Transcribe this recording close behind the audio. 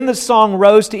The song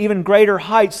rose to even greater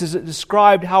heights as it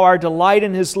described how our delight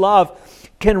in His love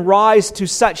can rise to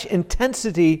such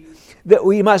intensity that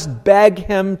we must beg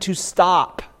Him to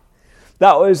stop.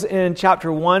 That was in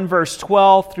chapter 1, verse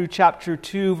 12 through chapter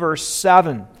 2, verse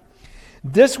 7.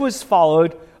 This was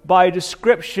followed by a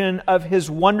description of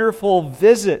His wonderful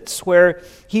visits where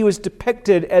He was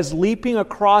depicted as leaping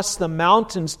across the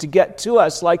mountains to get to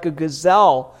us like a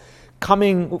gazelle,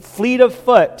 coming fleet of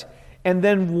foot, and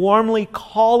then warmly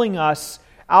calling us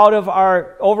out of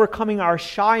overcoming our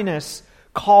shyness,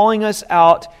 calling us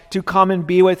out to come and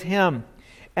be with Him.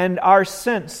 And our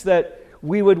sense that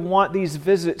we would want these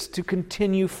visits to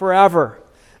continue forever.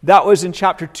 That was in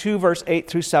chapter 2, verse 8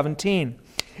 through 17.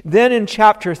 Then in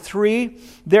chapter 3,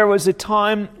 there was a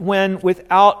time when,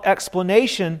 without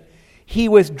explanation, He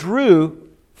withdrew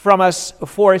from us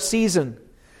for a season,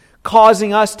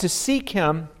 causing us to seek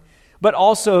Him, but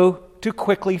also to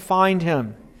quickly find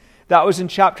Him. That was in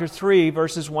chapter 3,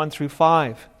 verses 1 through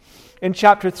 5. In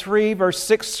chapter 3, verse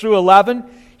 6 through 11,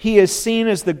 He is seen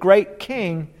as the great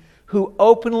King who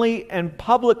openly and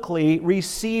publicly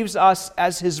receives us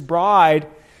as His bride,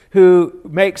 who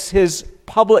makes His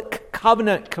public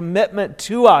covenant commitment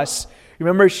to us.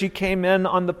 Remember, she came in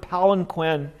on the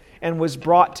palanquin and was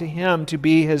brought to Him to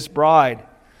be His bride.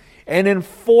 And in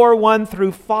 4:1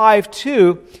 through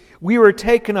 5:2, we were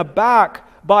taken aback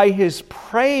by His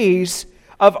praise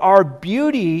of our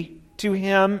beauty to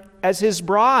Him as His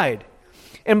bride,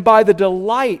 and by the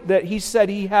delight that He said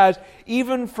He has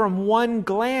even from one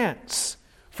glance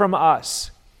from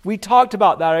us. We talked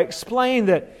about that. I explained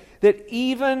that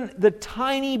even the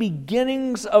tiny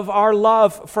beginnings of our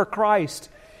love for Christ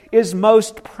is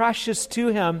most precious to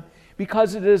Him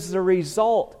because it is the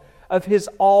result of His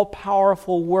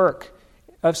all-powerful work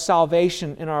of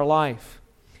salvation in our life.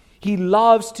 He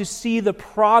loves to see the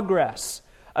progress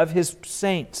of His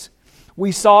saints.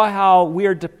 We saw how we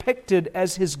are depicted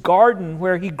as His garden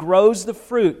where He grows the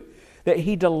fruit that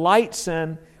He delights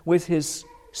in with His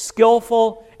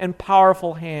skillful and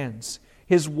powerful hands,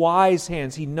 His wise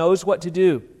hands. He knows what to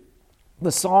do.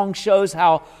 The song shows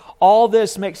how all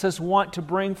this makes us want to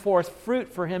bring forth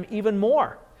fruit for Him even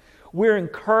more. We're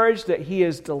encouraged that He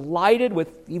is delighted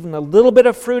with even a little bit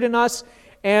of fruit in us,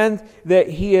 and that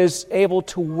He is able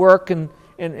to work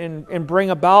and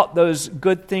bring about those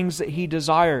good things that He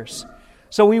desires.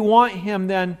 So we want Him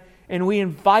then, and we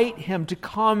invite Him to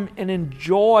come and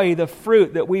enjoy the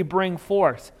fruit that we bring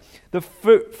forth, the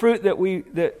fruit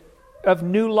of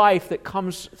new life that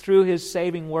comes through His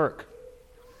saving work.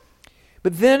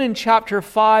 But then in chapter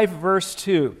 5, verse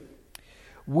 2,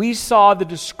 we saw the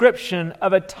description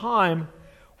of a time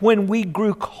when we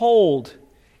grew cold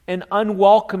and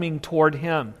unwelcoming toward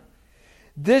Him.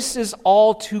 This is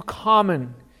all too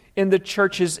common in the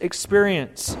church's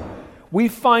experience. We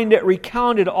find it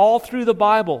recounted all through the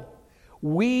Bible.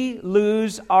 We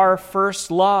lose our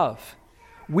first love.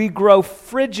 We grow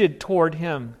frigid toward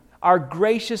Him, our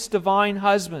gracious divine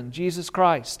husband, Jesus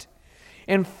Christ.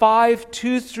 In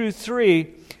 5:2 through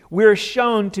 3, we're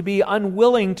shown to be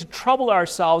unwilling to trouble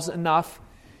ourselves enough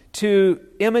to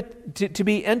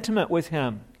be intimate with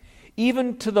Him,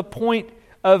 even to the point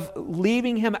of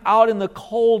leaving Him out in the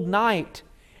cold night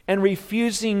and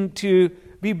refusing to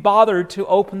be bothered to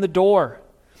open the door.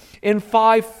 In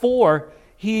 5:4,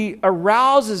 He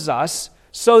arouses us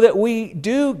so that we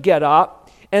do get up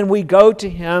and we go to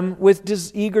Him with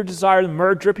eager desire, the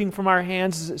myrrh dripping from our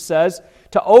hands, as it says,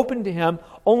 to open to Him,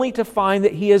 only to find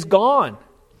that He is gone.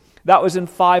 That was in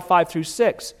 5:5 through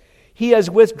 6. He has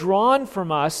withdrawn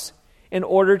from us in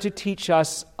order to teach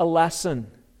us a lesson.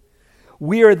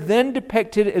 We are then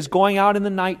depicted as going out in the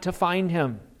night to find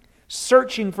Him,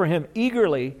 searching for Him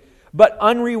eagerly, but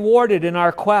unrewarded in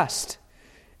our quest.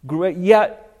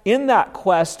 Yet in that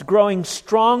quest, growing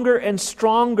stronger and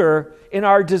stronger in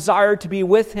our desire to be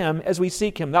with Him as we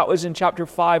seek Him. That was in chapter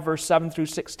 5, verse 7 through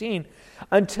 16.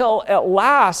 Until at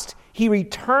last He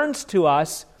returns to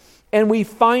us and we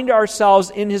find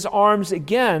ourselves in His arms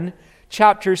again,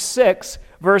 chapter 6,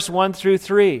 verse 1 through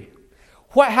 3.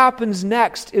 What happens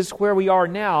next is where we are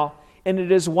now, and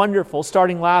it is wonderful.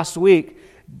 Starting last week,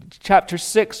 chapter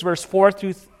 6, verse 4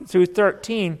 through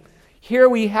 13, here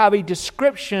we have a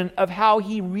description of how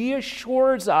He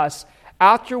reassures us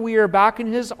after we are back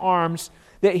in His arms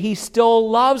that He still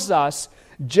loves us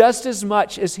just as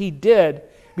much as He did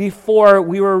before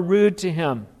we were rude to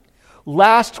Him.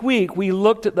 Last week, we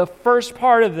looked at the first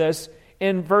part of this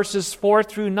in verses 4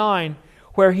 through 9,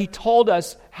 where He told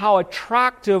us how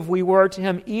attractive we were to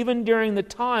Him even during the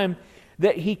time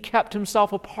that He kept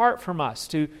Himself apart from us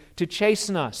to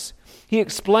chasten us. He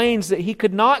explains that He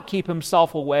could not keep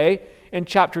Himself away in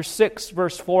chapter 6,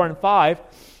 verse 4 and 5,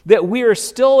 that we are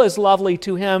still as lovely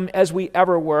to him as we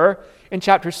ever were. In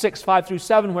chapter 6, 5 through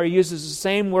 7, where he uses the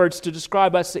same words to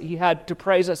describe us that he had to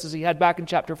praise us as he had back in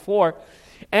chapter 4,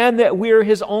 and that we're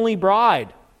his only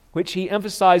bride, which he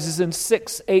emphasizes in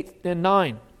 6, 8, and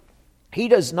 9. He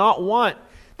does not want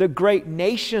the great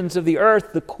nations of the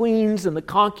earth, the queens and the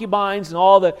concubines and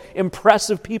all the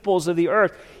impressive peoples of the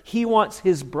earth. He wants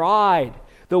his bride,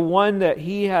 the one that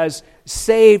he has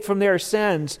saved from their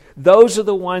sins. Those are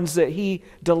the ones that he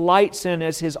delights in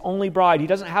as his only bride. He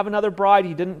doesn't have another bride.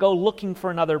 He didn't go looking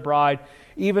for another bride,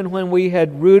 even when we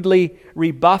had rudely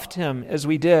rebuffed him as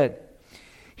we did.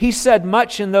 He said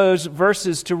much in those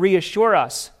verses to reassure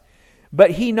us,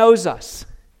 but he knows us.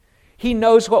 He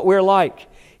knows what we're like.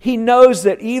 He knows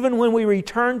that even when we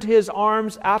return to his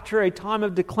arms after a time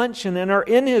of declension and are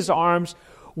in his arms,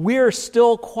 we're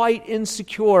still quite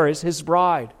insecure as his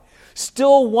bride,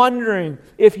 still wondering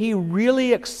if he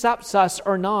really accepts us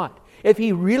or not, if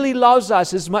he really loves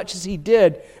us as much as he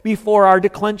did before our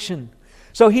declension.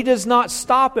 So he does not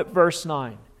stop at verse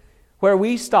 9, where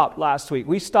we stopped last week.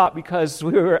 We stopped because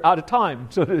we were out of time,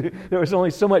 so there was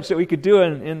only so much that we could do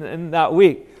in that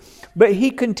week. But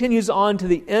he continues on to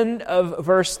the end of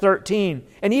verse 13,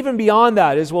 and even beyond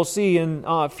that, as we'll see in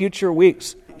future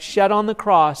weeks. Shed on the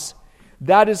cross,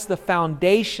 that is the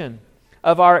foundation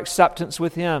of our acceptance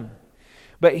with him.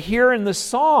 But here in the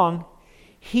song,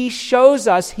 he shows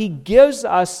us, he gives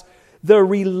us the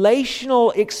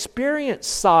relational experience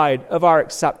side of our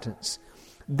acceptance.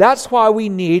 That's why we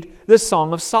need the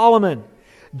Song of Solomon.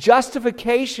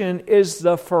 Justification is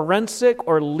the forensic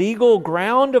or legal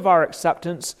ground of our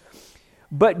acceptance,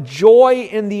 but joy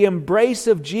in the embrace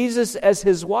of Jesus as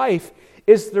his wife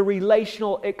is the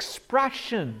relational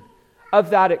expression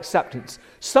of that acceptance.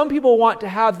 Some people want to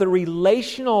have the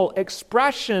relational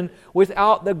expression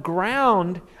without the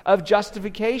ground of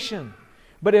justification.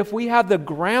 But if we have the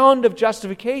ground of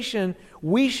justification,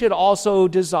 we should also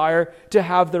desire to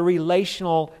have the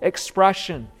relational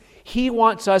expression. He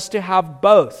wants us to have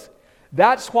both.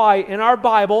 That's why in our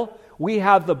Bible, we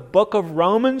have the book of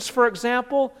Romans, for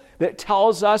example, that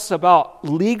tells us about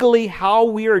legally how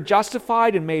we are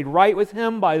justified and made right with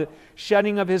him by the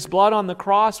shedding of his blood on the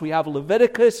cross. We have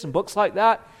Leviticus and books like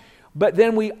that. But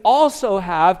then we also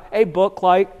have a book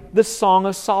like the Song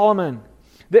of Solomon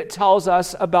that tells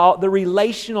us about the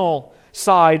relational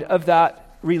side of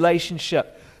that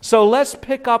relationship. So let's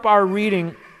pick up our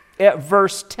reading at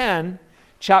verse 10,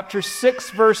 chapter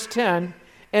 6, verse 10,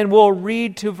 and we'll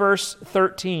read to verse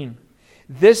 13.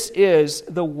 This is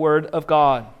the Word of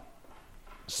God.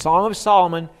 Song of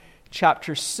Solomon,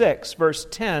 chapter 6, verse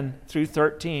 10 through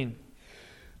 13.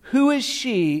 Who is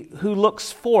she who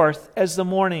looks forth as the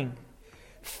morning,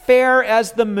 fair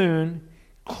as the moon,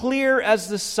 clear as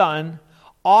the sun,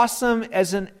 awesome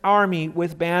as an army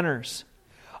with banners?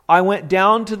 I went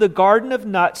down to the garden of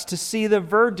nuts to see the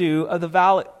verdure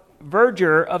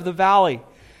of the valley,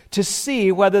 to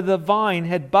see whether the vine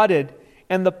had budded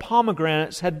and the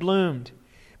pomegranates had bloomed.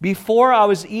 Before I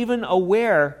was even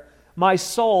aware, my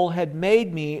soul had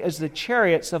made me as the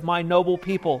chariots of my noble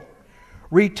people.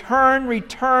 Return,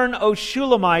 return, O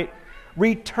Shulamite,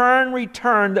 return,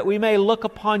 return, that we may look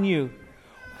upon you.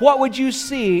 What would you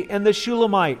see in the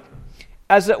Shulamite?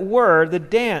 As it were, the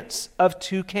dance of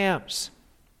two camps.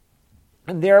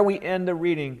 And there we end the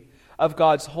reading of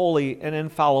God's holy and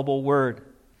infallible word.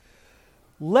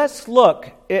 Let's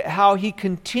look at how he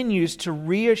continues to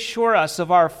reassure us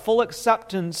of our full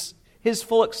acceptance, his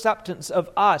full acceptance of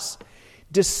us,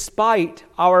 despite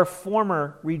our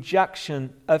former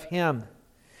rejection of him.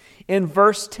 In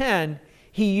verse 10,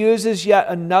 he uses yet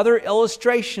another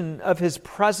illustration of his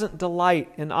present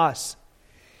delight in us.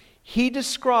 He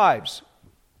describes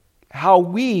how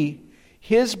we,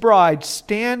 his bride,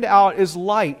 stand out as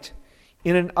light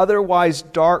in an otherwise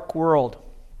dark world.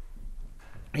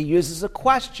 He uses a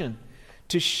question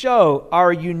to show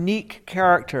our unique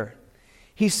character.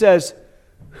 He says,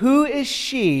 who is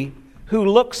she who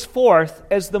looks forth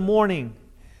as the morning,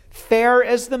 fair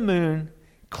as the moon,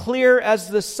 clear as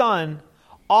the sun,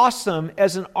 awesome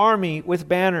as an army with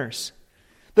banners?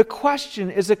 The question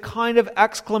is a kind of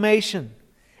exclamation.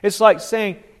 It's like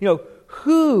saying,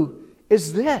 who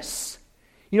is this?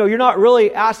 You're not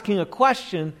really asking a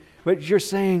question, but you're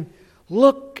saying,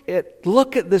 look at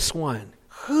this one.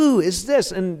 Who is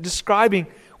this? And describing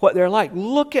what they're like.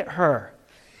 Look at her.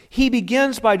 He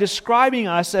begins by describing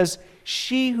us as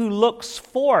she who looks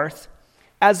forth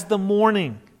as the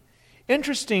morning.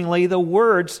 Interestingly, the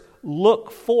words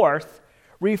look forth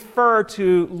refer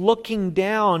to looking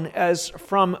down as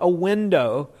from a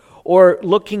window or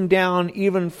looking down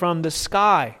even from the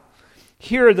sky.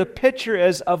 Here the picture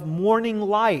is of morning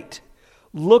light,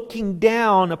 looking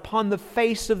down upon the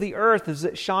face of the earth as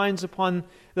it shines upon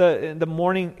the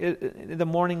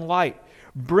morning light,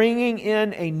 bringing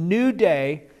in a new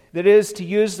day that is, to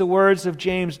use the words of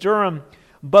James Durham,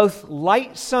 both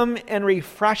lightsome and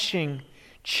refreshing,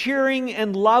 cheering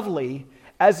and lovely,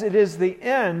 as it is the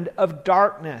end of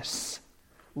darkness.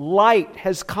 Light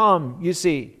has come, you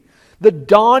see. The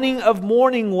dawning of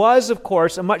morning was, of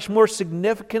course, a much more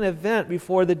significant event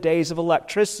before the days of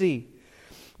electricity.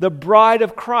 The bride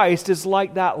of Christ is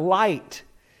like that light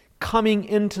coming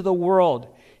into the world.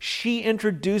 She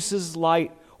introduces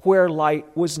light where light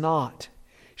was not.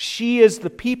 She is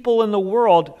the people in the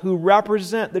world who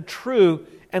represent the true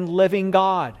and living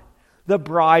God, the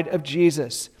bride of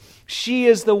Jesus. She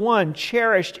is the one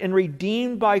cherished and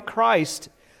redeemed by Christ,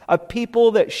 a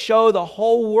people that show the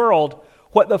whole world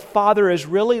what the Father is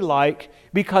really like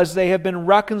because they have been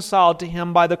reconciled to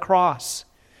Him by the cross.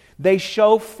 They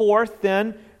show forth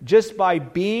then, just by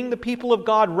being the people of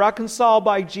God reconciled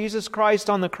by Jesus Christ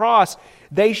on the cross,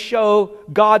 they show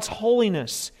God's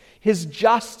holiness, His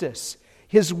justice,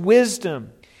 His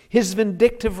wisdom, His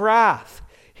vindictive wrath,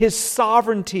 His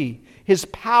sovereignty, His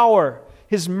power,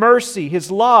 His mercy, His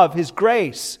love, His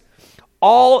grace,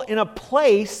 all in a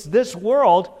place, this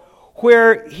world,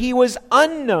 where He was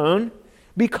unknown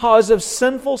because of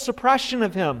sinful suppression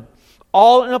of Him.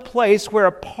 All in a place where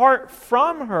apart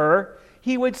from her,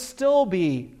 He would still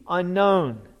be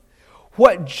unknown.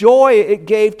 What joy it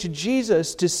gave to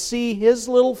Jesus to see His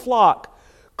little flock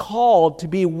called to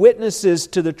be witnesses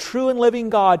to the true and living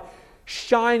God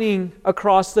shining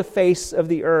across the face of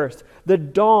the earth. The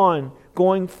dawn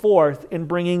going forth and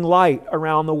bringing light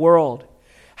around the world.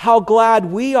 How glad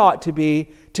we ought to be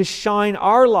to shine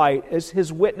our light as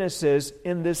His witnesses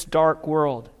in this dark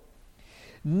world.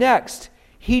 Next,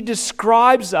 He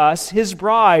describes us, His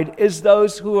bride, as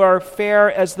those who are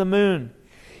fair as the moon.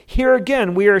 Here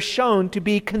again, we are shown to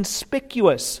be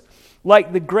conspicuous,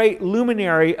 like the great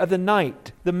luminary of the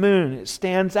night, the moon. It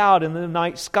stands out in the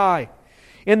night sky.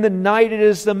 In the night, it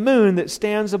is the moon that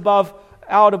stands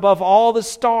out above all the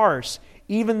stars,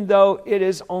 even though it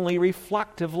is only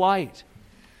reflective light.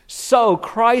 So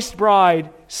Christ's bride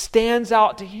stands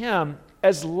out to Him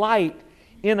as light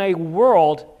in a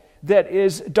world that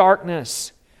is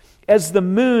darkness. As the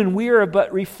moon, we are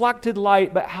but reflected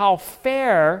light, but how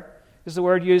fair is the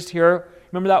word used here.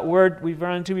 Remember that word we've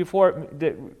run into before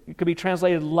that could be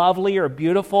translated lovely or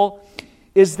beautiful?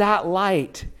 Is that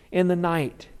light in the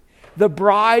night? The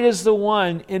bride is the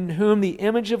one in whom the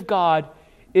image of God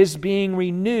is being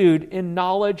renewed in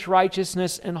knowledge,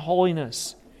 righteousness, and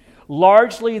holiness.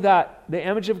 Largely that the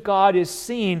image of God is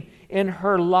seen in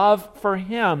her love for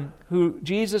Him, who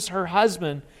Jesus, her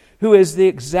husband, who is the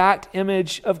exact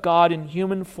image of God in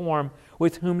human form,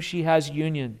 with whom she has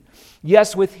union.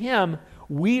 Yes, with Him,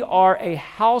 we are a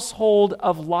household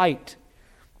of light,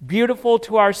 beautiful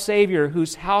to our Savior,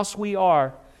 whose house we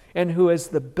are, and who is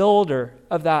the builder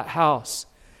of that house.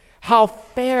 How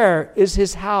fair is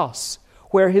His house,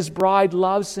 where His bride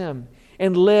loves Him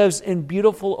and lives in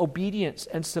beautiful obedience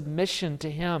and submission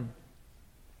to Him.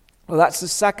 Well, that's the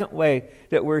second way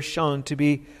that we're shown to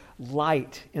be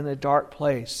light in a dark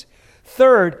place.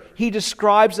 Third, He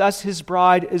describes us, His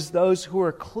bride, as those who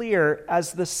are clear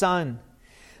as the sun.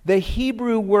 The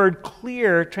Hebrew word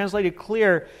clear, translated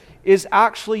clear, is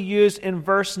actually used in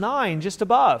verse 9, just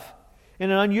above. In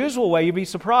an unusual way, you'd be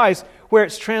surprised, where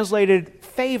it's translated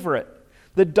favorite.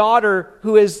 The daughter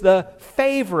who is the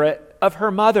favorite of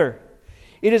her mother.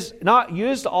 It is not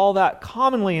used all that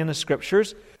commonly in the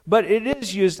Scriptures, but it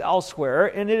is used elsewhere,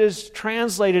 and it is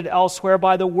translated elsewhere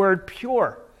by the word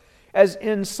pure, as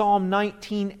in Psalm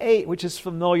 19:8, which is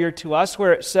familiar to us,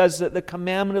 where it says that the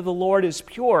commandment of the Lord is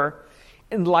pure,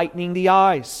 enlightening the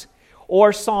eyes.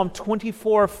 Or Psalm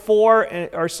 24:4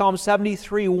 or Psalm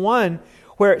 73:1,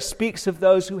 where it speaks of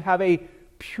those who have a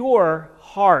pure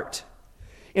heart.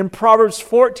 In Proverbs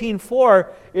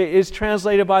 14:4, it is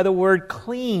translated by the word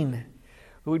clean,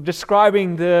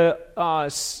 describing an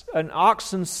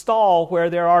oxen stall where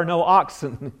there are no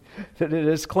oxen, that it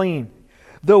is clean.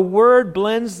 The word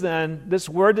blends then, this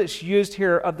word that's used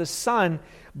here of the sun,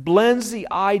 blends the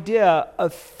idea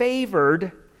of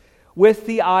favored with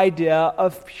the idea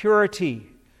of purity.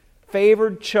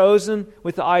 Favored, chosen,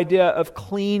 with the idea of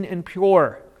clean and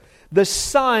pure. The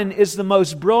sun is the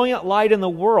most brilliant light in the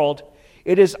world.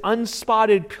 It is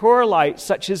unspotted, pure light,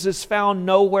 such as is found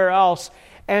nowhere else.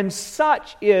 And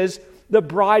such is the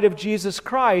bride of Jesus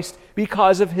Christ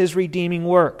because of His redeeming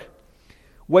work.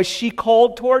 Was she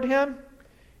cold toward Him?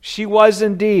 She was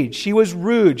indeed. She was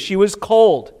rude. She was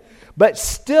cold. But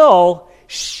still,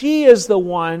 she is the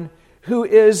one who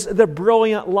is the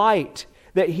brilliant light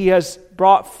that he has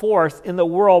brought forth in the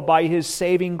world by his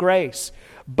saving grace.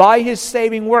 By his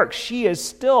saving work, she is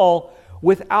still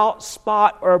without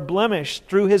spot or blemish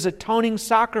through his atoning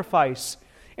sacrifice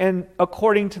and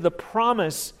according to the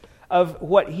promise of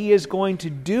what he is going to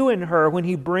do in her when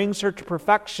he brings her to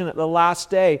perfection at the last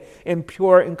day in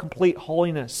pure and complete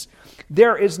holiness.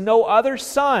 There is no other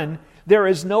son, there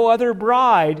is no other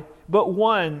bride, but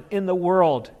one in the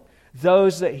world,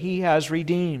 those that he has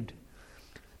redeemed.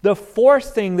 The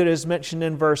fourth thing that is mentioned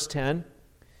in verse 10,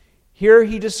 here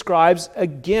he describes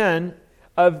again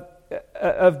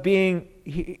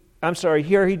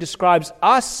here he describes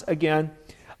us again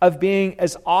of being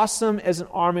as awesome as an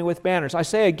army with banners. I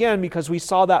say again because we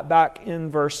saw that back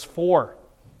in verse 4.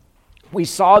 We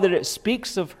saw that it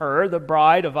speaks of her, the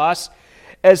bride of us,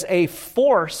 as a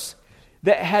force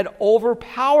that had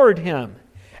overpowered him,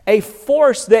 a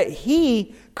force that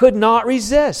he could not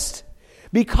resist.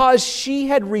 Because she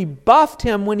had rebuffed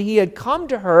him when he had come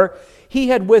to her, he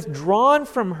had withdrawn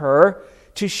from her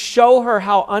to show her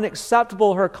how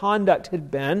unacceptable her conduct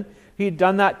had been. He had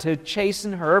done that to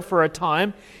chasten her for a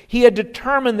time. He had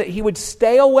determined that he would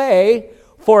stay away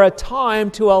for a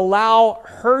time to allow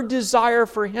her desire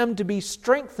for him to be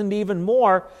strengthened even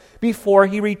more before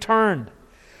he returned.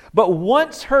 But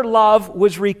once her love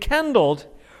was rekindled,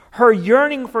 her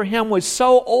yearning for him was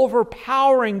so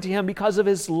overpowering to him because of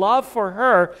his love for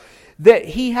her that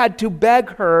he had to beg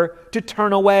her to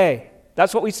turn away.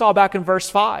 That's what we saw back in verse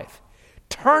 5.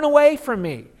 Turn away from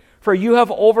me, for you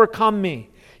have overcome me.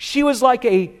 She was like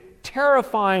a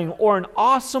terrifying or an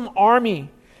awesome army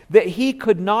that he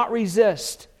could not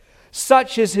resist.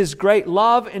 Such is his great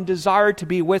love and desire to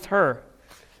be with her.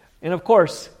 And of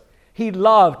course, he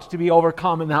loved to be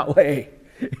overcome in that way.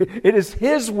 It is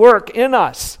his work in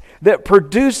us that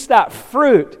produced that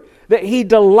fruit that he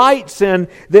delights in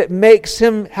that makes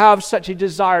him have such a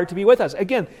desire to be with us.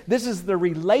 Again, this is the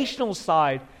relational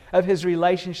side of his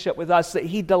relationship with us, that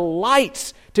he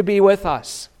delights to be with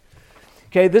us.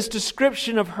 Okay, this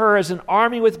description of her as an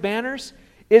army with banners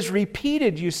is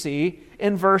repeated, you see,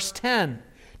 in verse 10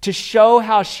 to show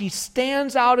how she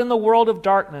stands out in the world of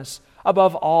darkness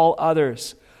above all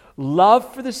others.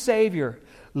 Love for the Savior,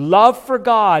 love for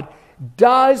God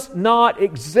does not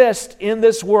exist in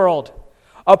this world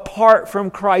apart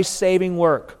from Christ's saving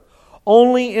work.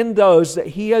 Only in those that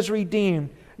he has redeemed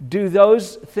do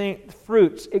those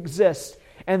fruits exist.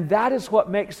 And that is what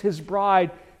makes his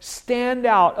bride stand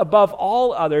out above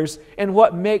all others and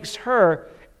what makes her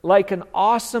like an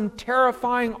awesome,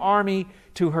 terrifying army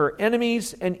to her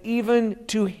enemies and even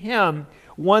to him,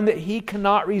 one that he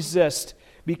cannot resist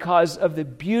because of the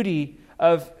beauty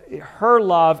of her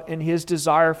love and his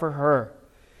desire for her.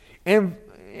 And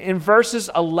in verses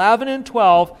 11 and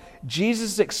 12,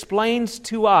 Jesus explains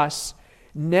to us,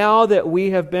 now that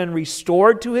we have been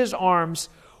restored to his arms,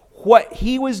 what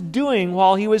he was doing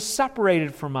while he was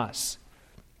separated from us.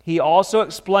 He also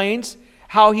explains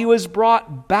how he was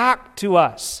brought back to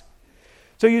us.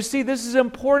 So you see, this is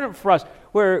important for us.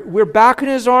 We're back in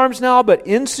his arms now, but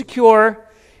insecure,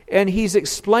 and he's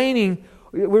explaining,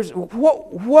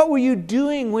 what were you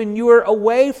doing when you were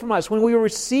away from us, when we were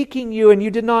seeking you and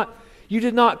you did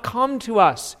not come to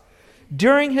us?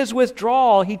 During his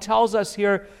withdrawal, he tells us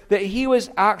here that he was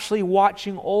actually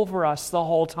watching over us the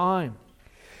whole time.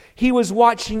 He was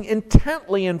watching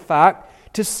intently, in fact,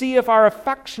 to see if our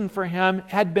affection for him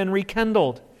had been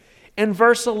rekindled. In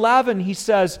verse 11, he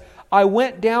says, I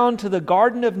went down to the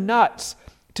garden of nuts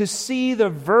to see the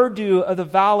verdure of the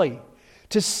valley,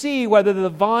 to see whether the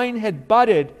vine had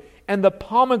budded and the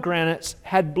pomegranates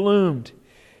had bloomed.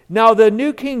 Now, the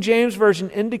New King James Version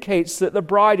indicates that the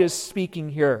bride is speaking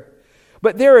here.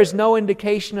 But there is no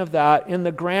indication of that in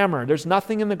the grammar. There's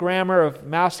nothing in the grammar of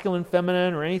masculine,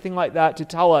 feminine, or anything like that to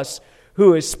tell us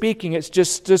who is speaking. It's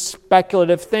just a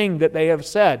speculative thing that they have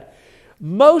said.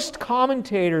 Most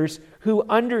commentators who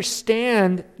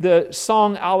understand the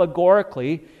song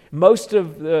allegorically, most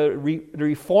of the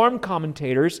Reformed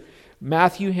commentators,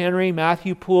 Matthew Henry,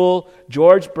 Matthew Poole,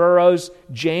 George Burroughs,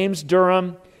 James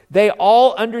Durham, they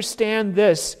all understand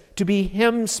this to be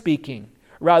him speaking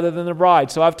rather than the bride.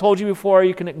 So I've told you before,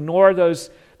 you can ignore those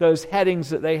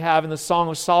headings that they have in the Song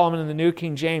of Solomon and the New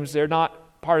King James. They're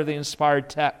not part of the inspired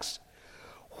text.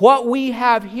 What we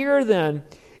have here then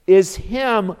is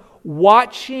him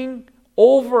watching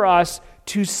over us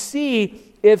to see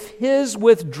if his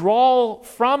withdrawal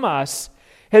from us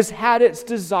has had its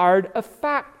desired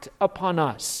effect upon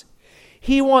us.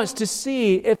 He wants to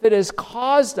see if it has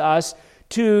caused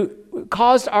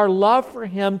our love for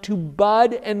him to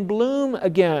bud and bloom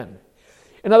again.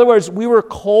 In other words, we were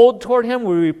cold toward him,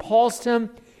 we repulsed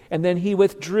him, and then he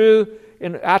withdrew.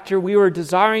 and after we were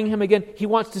desiring Him again, He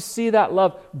wants to see that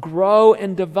love grow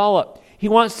and develop. He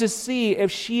wants to see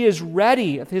if she is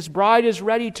ready, if His bride is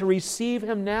ready to receive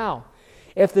Him now,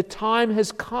 if the time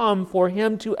has come for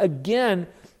Him to again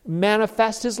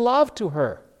manifest His love to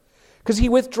her. Because He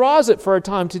withdraws it for a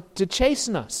time to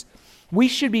chasten us. We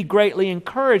should be greatly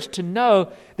encouraged to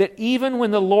know that even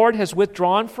when the Lord has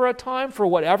withdrawn for a time, for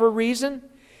whatever reason,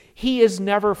 He is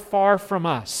never far from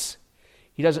us.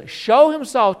 He doesn't show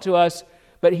Himself to us,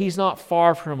 but He's not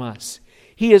far from us.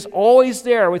 He is always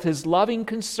there with His loving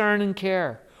concern and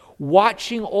care,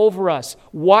 watching over us,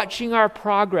 watching our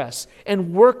progress,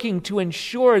 and working to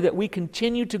ensure that we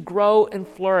continue to grow and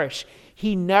flourish.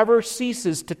 He never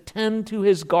ceases to tend to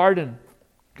His garden.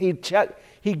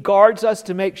 He guards us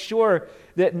to make sure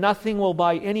that nothing will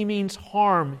by any means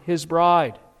harm His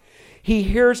bride. He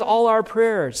hears all our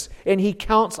prayers, and He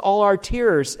counts all our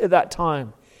tears at that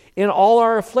time. In all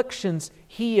our afflictions,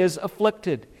 He is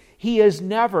afflicted. He is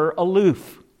never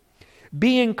aloof.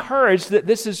 Be encouraged that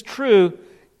this is true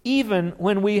even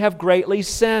when we have greatly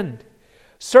sinned.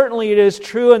 Certainly it is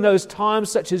true in those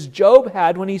times such as Job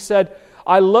had when he said,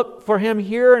 I look for Him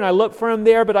here and I look for Him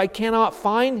there, but I cannot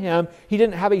find Him. He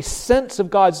didn't have a sense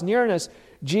of God's nearness.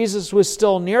 Jesus was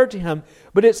still near to him.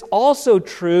 But it's also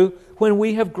true when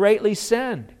we have greatly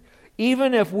sinned.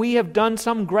 Even if we have done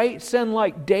some great sin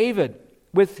like David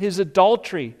with his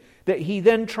adultery that he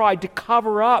then tried to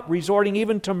cover up, resorting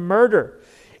even to murder.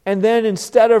 And then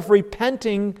instead of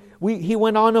repenting, he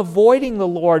went on avoiding the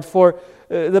Lord for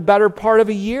the better part of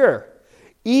a year.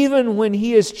 Even when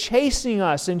He is chasing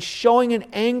us and showing an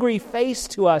angry face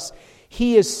to us,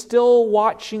 He is still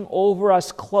watching over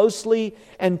us closely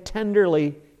and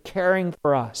tenderly, caring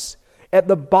for us. At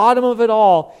the bottom of it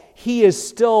all, He is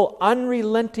still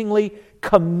unrelentingly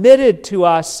committed to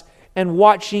us and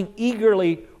watching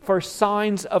eagerly for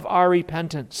signs of our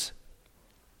repentance.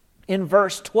 In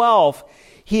verse 12,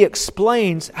 He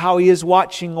explains how He is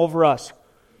watching over us.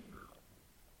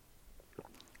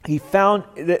 He explains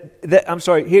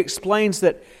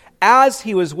that as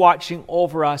He was watching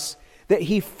over us, that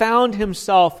He found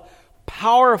Himself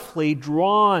powerfully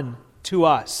drawn to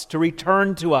us, to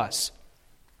return to us.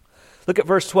 Look at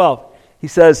verse 12. He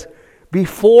says,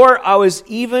 before I was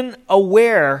even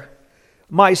aware,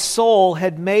 my soul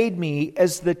had made me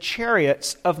as the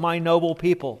chariots of my noble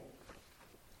people.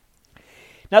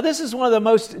 Now this is one of the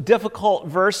most difficult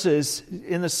verses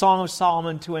in the Song of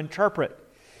Solomon to interpret.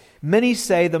 Many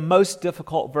say the most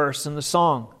difficult verse in the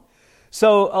song.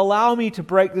 So allow me to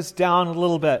break this down a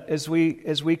little bit as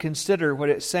we consider what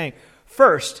it's saying.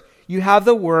 First, you have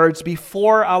the words,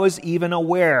 before I was even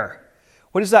aware.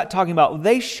 What is that talking about?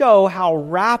 They show how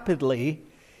rapidly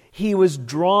He was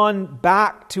drawn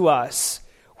back to us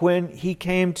when He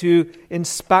came to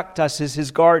inspect us as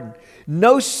His garden.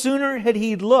 No sooner had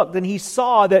He looked than He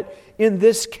saw that in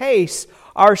this case, He saw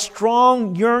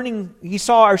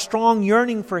our strong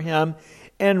yearning for Him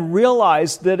and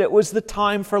realized that it was the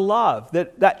time for love,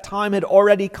 that time had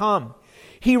already come.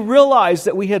 He realized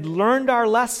that we had learned our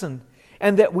lesson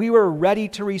and that we were ready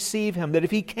to receive Him, that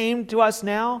if He came to us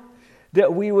now,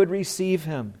 that we would receive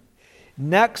Him.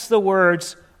 Next, the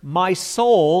words, my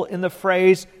soul, in the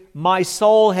phrase, my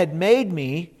soul had made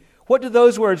me. What do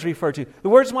those words refer to? The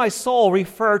words my soul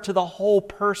refer to the whole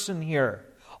person here.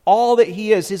 All that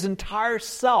He is, His entire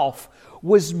self,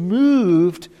 was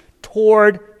moved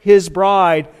toward His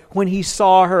bride when He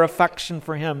saw her affection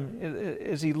for Him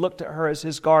as He looked at her as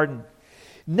His garden.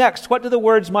 Next, what do the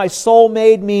words, my soul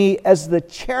made me as the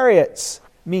chariots,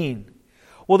 mean?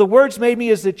 Well, the words made me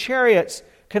as the chariots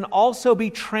can also be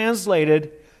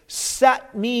translated,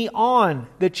 set me on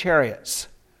the chariots.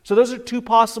 So those are two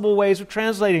possible ways of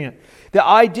translating it. The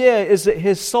idea is that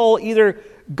his soul either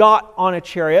got on a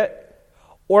chariot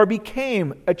or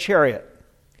became a chariot,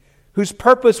 whose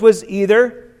purpose was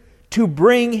either to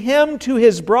bring him to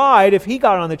his bride if he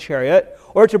got on the chariot,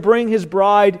 or to bring his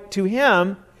bride to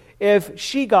him if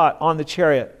she got on the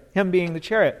chariot, him being the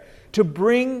chariot, to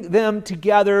bring them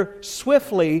together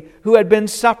swiftly who had been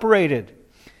separated.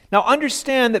 Now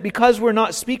understand that because we're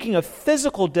not speaking of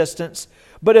physical distance,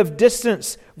 but of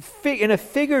distance in a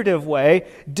figurative way,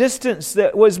 distance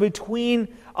that was between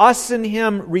us and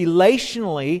him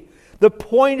relationally, the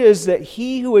point is that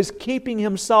he who is keeping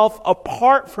himself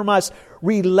apart from us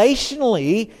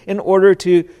relationally in order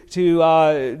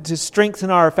to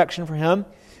strengthen our affection for him,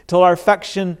 till our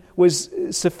affection was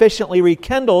sufficiently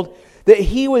rekindled, that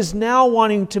he was now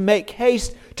wanting to make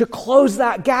haste to close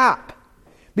that gap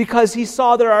because he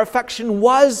saw that our affection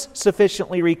was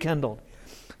sufficiently rekindled.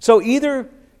 So either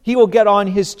he will get on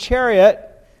his chariot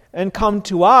and come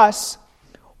to us,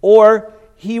 or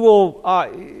he will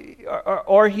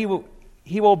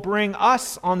bring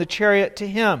us on the chariot to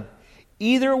him.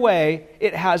 Either way,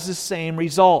 it has the same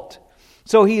result.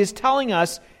 So he is telling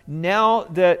us now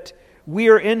that we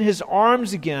are in his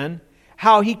arms again,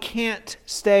 how he can't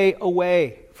stay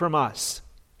away from us.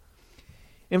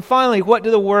 And finally, what do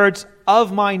the words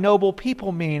 "of my noble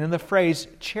people" mean in the phrase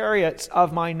 "chariots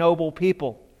of my noble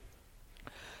people"?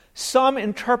 Some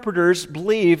interpreters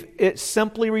believe it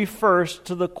simply refers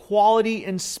to the quality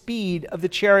and speed of the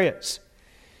chariots,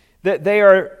 that they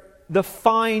are the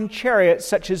fine chariots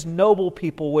such as noble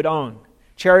people would own,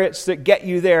 chariots that get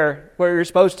you there where you're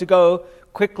supposed to go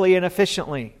quickly and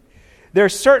efficiently. There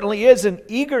certainly is an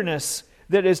eagerness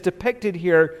that is depicted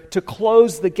here to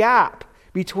close the gap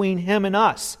between him and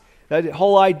us. That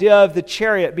whole idea of the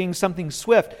chariot being something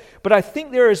swift. But I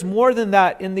think there is more than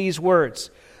that in these words.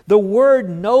 The word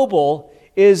noble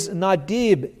is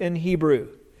nadib in Hebrew.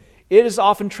 It is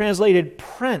often translated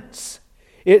prince.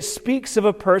 It speaks of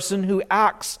a person who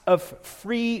acts of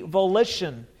free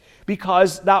volition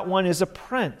because that one is a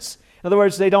prince. In other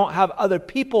words, they don't have other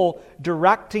people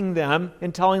directing them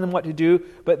and telling them what to do,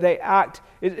 but they act,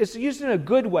 it's used in a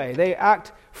good way. They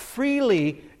act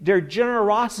freely. Their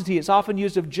generosity, it's often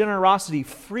used of generosity,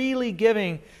 freely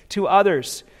giving to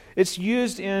others. This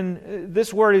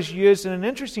word is used in an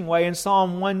interesting way in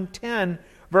Psalm 110,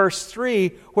 verse 3,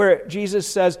 where Jesus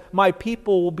says, "My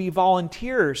people will be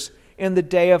volunteers in the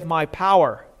day of my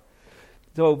power."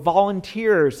 So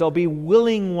volunteers, they'll be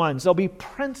willing ones, they'll be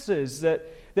princes that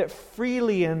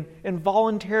freely and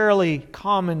voluntarily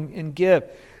come and give.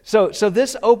 So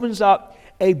this opens up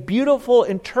a beautiful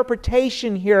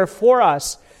interpretation here for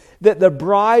us that the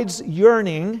bride's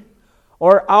yearning,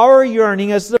 or our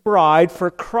yearning as the bride for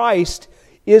Christ,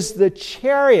 is the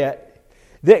chariot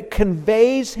that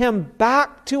conveys him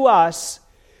back to us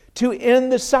to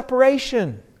end the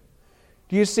separation.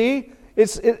 Do you see?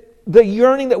 The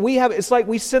yearning that we have, it's like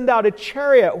we send out a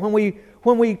chariot when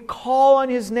we call on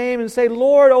his name and say,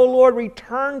 "Lord, oh Lord,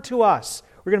 return to us."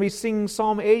 We're going to be singing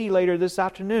Psalm 80 later this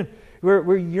afternoon.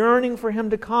 We're yearning for him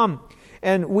to come.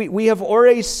 And we have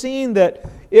already seen that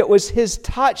it was his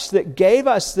touch that gave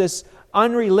us this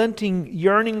unrelenting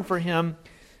yearning for him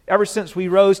ever since we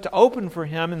rose to open for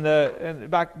him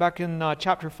back in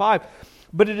chapter 5.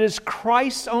 But it is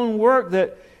Christ's own work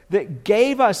that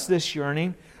gave us this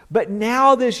yearning. But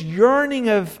now this yearning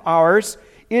of ours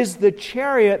is the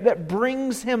chariot that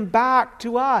brings him back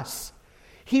to us.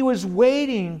 He was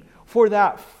waiting for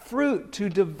that fruit to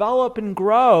develop and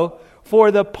grow,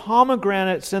 for the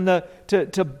pomegranates and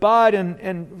to bud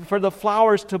and for the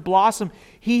flowers to blossom.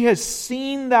 He has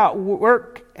seen that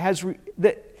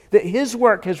that his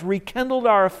work has rekindled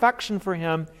our affection for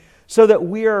him so that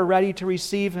we are ready to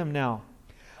receive him now.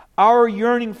 Our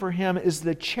yearning for him is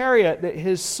the chariot that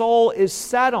his soul is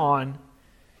set on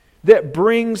that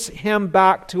brings him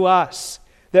back to us,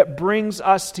 that brings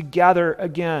us together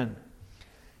again.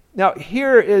 Now,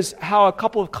 here is how a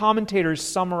couple of commentators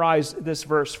summarize this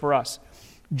verse for us.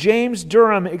 James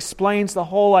Durham explains the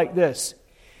whole like this.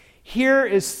 Here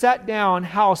is set down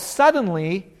how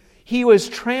suddenly he was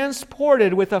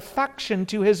transported with affection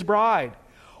to his bride,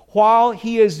 while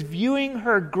he is viewing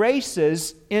her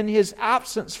graces in his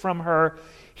absence from her.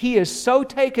 He is so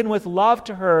taken with love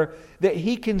to her that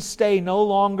he can stay no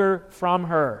longer from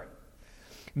her.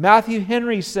 Matthew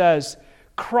Henry says,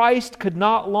 Christ could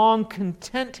not long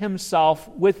content himself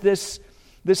with this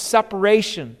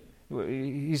separation.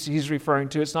 He's referring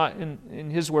to, it's not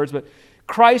in his words, but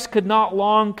Christ could not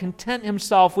long content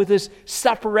himself with this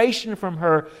separation from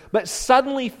her, but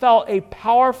suddenly felt a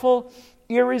powerful,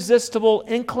 irresistible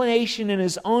inclination in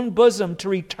his own bosom to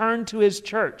return to his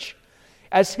church.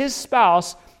 As his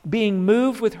spouse, being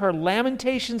moved with her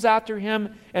lamentations after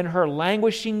him and her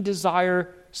languishing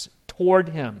desire toward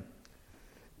him.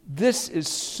 This is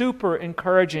super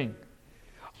encouraging.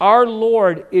 Our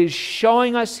Lord is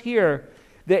showing us here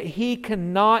that he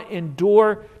cannot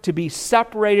endure to be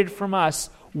separated from us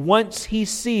once he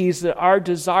sees that our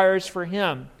desires for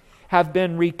him have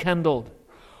been rekindled.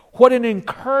 What an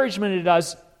encouragement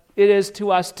it is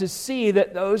to us to see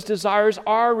that those desires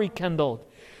are rekindled,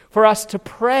 for us to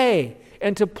pray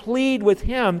and to plead with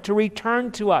him to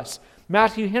return to us.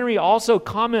 Matthew Henry also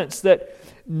comments that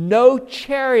no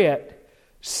chariot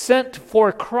sent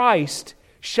for Christ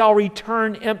shall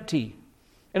return empty.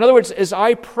 In other words, as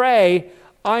I pray,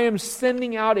 I am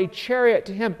sending out a chariot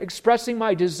to him, expressing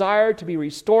my desire to be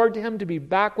restored to him, to be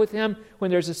back with him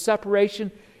when there's a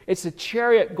separation. It's a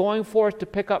chariot going forth to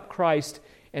pick up Christ.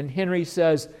 And Henry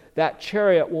says that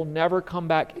chariot will never come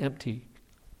back empty.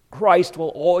 Christ will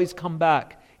always come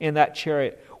back in that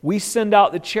chariot. We send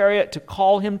out the chariot to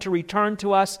call him to return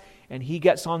to us, and he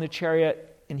gets on the chariot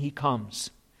and he comes.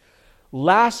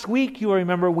 Last week, you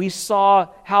remember, we saw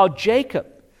how Jacob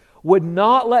would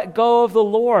not let go of the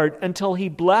Lord until he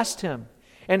blessed him,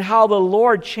 and how the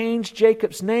Lord changed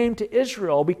Jacob's name to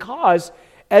Israel because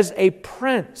as a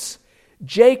prince,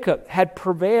 Jacob had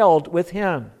prevailed with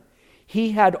him.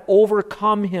 He had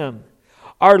overcome him.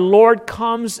 Our Lord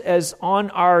comes as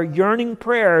on our yearning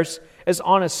prayers, as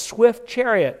on a swift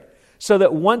chariot, so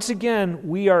that once again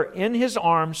we are in his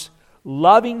arms,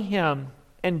 loving him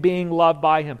and being loved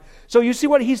by him. So you see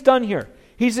what he's done here.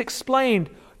 He's explained,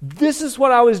 this is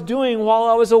what I was doing while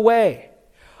I was away.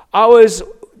 I was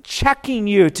checking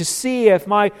you to see if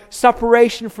my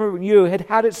separation from you had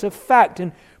had its effect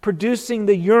in producing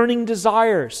the yearning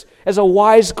desires. As a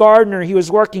wise gardener, he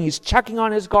was working. He's checking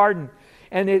on his garden.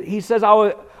 And he says,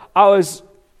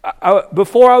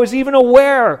 before I was even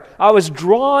aware, I was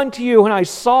drawn to you, and I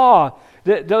saw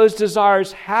that those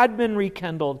desires had been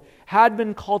rekindled, had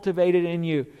been cultivated in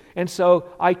you. And so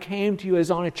I came to you as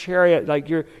on a chariot, like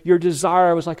your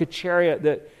desire was like a chariot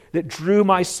that drew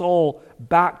my soul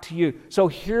back to you. So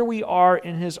here we are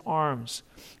in his arms.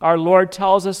 Our Lord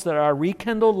tells us that our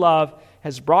rekindled love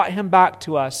has brought him back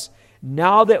to us.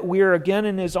 Now that we're again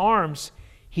in his arms,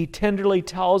 he tenderly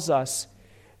tells us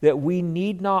that we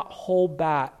need not hold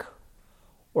back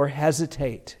or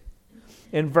hesitate.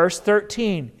 In verse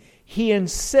 13, he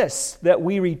insists that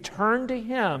we return to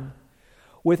him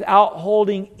without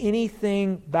holding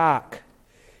anything back.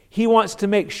 He wants to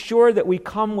make sure that we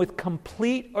come with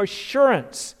complete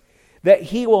assurance that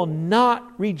he will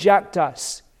not reject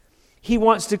us. He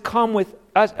wants to come with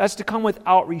us to come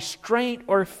without restraint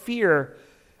or fear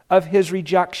of his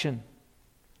rejection.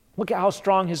 Look at how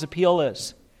strong his appeal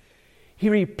is. He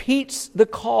repeats the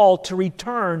call to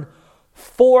return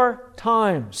 4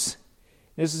 times.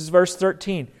 This is verse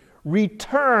 13.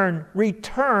 Return,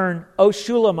 return, O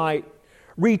Shulamite.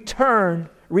 Return,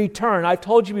 return. I've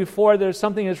told you before there's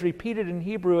something that's repeated in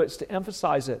Hebrew. It's to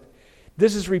emphasize it.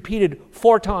 This is repeated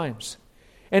 4 times.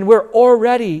 And we're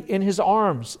already in his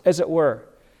arms, as it were.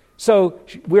 So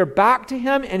we're back to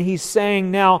him, and he's saying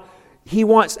now he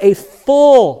wants a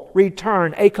full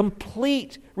return, a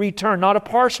complete return, not a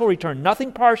partial return.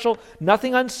 Nothing partial,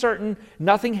 nothing uncertain,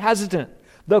 nothing hesitant.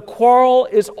 The quarrel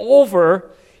is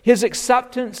over. His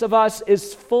acceptance of us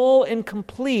is full and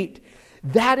complete.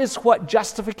 That is what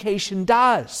justification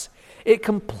does. It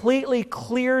completely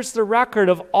clears the record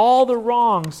of all the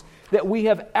wrongs that we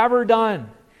have ever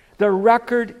done. The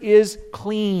record is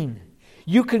clean.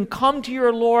 You can come to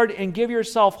your Lord and give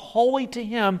yourself wholly to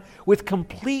him with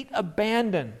complete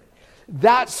abandon.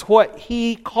 That's what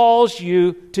he calls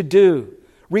you to do.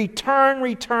 Return,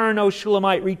 return, O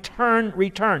Shulamite. Return,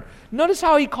 return. Notice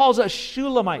how he calls us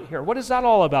Shulamite here. What is that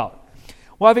all about?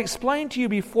 Well, I've explained to you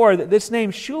before that this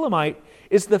name Shulamite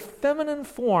is the feminine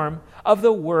form of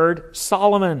the word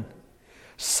Solomon.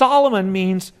 Solomon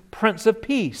means Prince of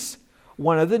Peace,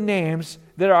 one of the names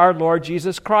that our Lord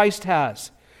Jesus Christ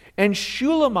has. And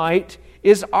Shulamite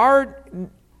is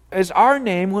our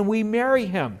name when we marry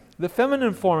him. The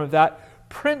feminine form of that,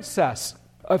 Princess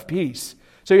of Peace.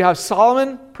 So you have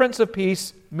Solomon, Prince of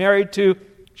Peace, married to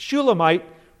Shulamite,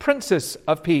 Princess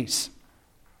of Peace.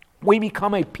 We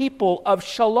become a people of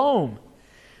Shalom.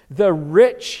 The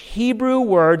rich Hebrew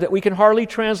word that we can hardly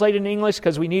translate in English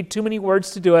because we need too many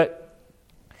words to do it,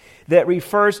 that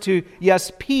refers to,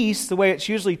 yes, peace, the way it's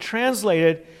usually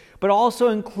translated, but also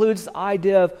includes the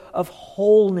idea of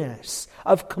wholeness,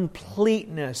 of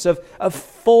completeness, of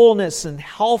fullness and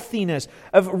healthiness,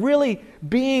 of really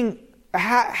being,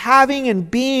 having and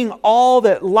being all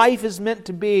that life is meant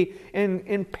to be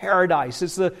in paradise.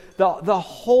 It's the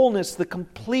wholeness, the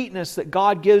completeness that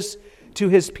God gives to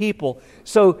his people.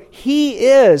 So he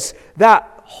is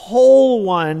that whole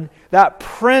one, that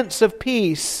Prince of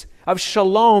Peace, of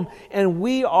Shalom, and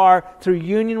we are, through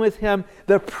union with him,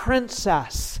 the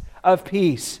Princess of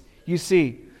Peace. You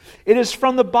see, it is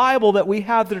from the Bible that we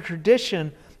have the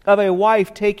tradition of a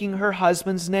wife taking her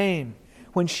husband's name.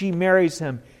 When she marries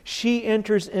him, she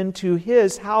enters into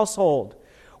his household.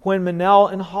 When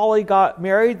Manel and Holly got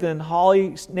married, then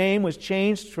Holly's name was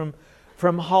changed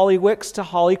from Holly Wicks to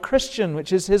Holly Christian,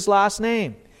 which is his last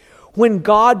name. When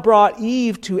God brought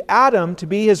Eve to Adam to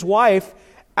be his wife,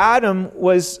 Adam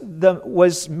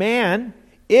was man,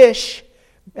 Ish.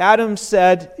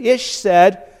 Ish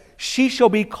said, she shall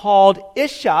be called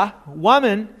Isha,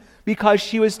 woman, because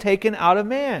she was taken out of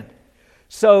man.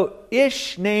 So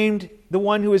Ish named the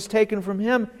one who was taken from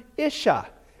him Isha.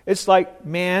 It's like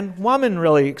man, woman,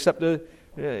 really, except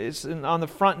it's on the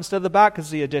front instead of the back is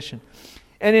the addition.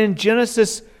 And in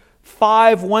Genesis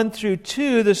 5, 1 through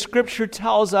 2, the Scripture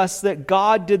tells us that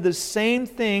God did the same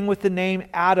thing with the name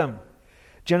Adam.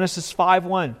 Genesis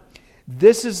 5:1.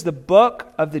 This is the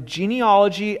book of the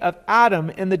genealogy of Adam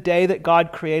in the day that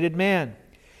God created man.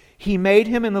 He made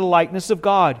him in the likeness of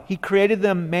God. He created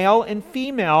them male and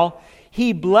female.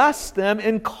 He blessed them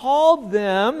and called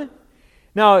them.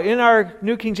 Now, in our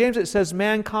New King James it says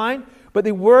mankind, but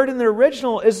the word in the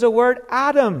original is the word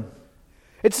Adam.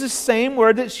 It's the same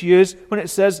word that's used when it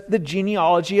says the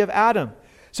genealogy of Adam.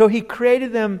 So He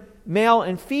created them male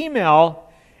and female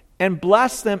and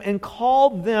blessed them and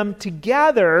called them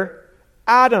together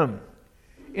Adam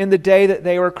in the day that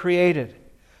they were created.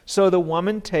 So the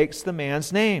woman takes the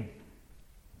man's name.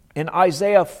 In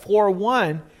Isaiah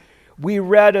 4:1, we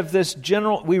read of this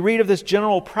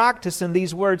general practice in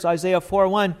these words, Isaiah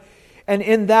 4:1. And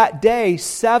in that day,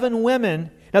 7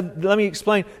 women. Now, let me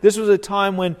explain. This was a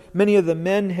time when many of the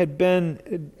men had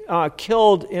been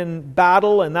killed in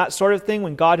battle and that sort of thing,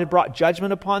 when God had brought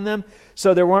judgment upon them.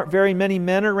 So there weren't very many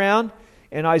men around.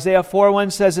 And Isaiah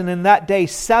 4:1 says, and in that day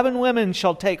 7 women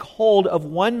shall take hold of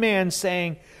one man,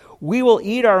 saying, we will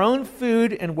eat our own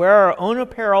food and wear our own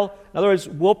apparel. In other words,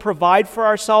 we'll provide for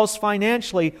ourselves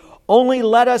financially. Only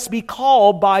let us be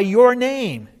called by your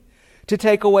name to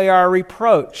take away our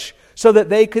reproach, so that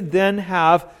they could then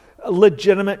have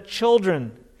legitimate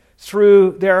children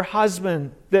through their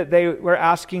husband that they were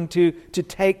asking to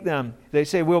take them. They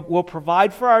say, we'll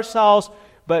provide for ourselves,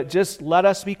 but just let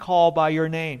us be called by your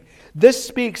name. This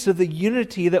speaks of the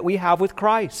unity that we have with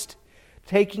Christ,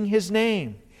 taking His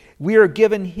name. We are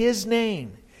given His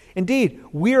name. Indeed,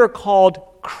 we are called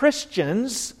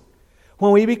Christians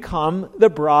when we become the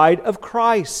bride of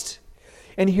Christ.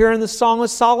 And here in the Song of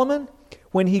Solomon,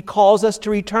 when he calls us to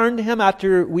return to Him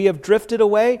after we have drifted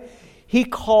away, he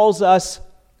calls us,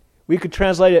 we could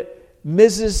translate it,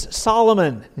 Mrs.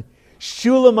 Solomon,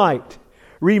 Shulamite,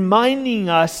 reminding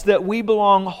us that we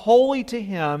belong wholly to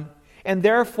Him and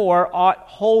therefore ought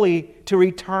wholly to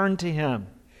return to Him.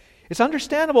 It's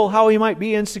understandable how we might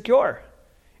be insecure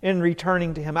in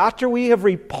returning to Him. After we have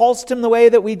repulsed Him the way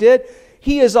that we did,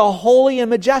 He is a holy and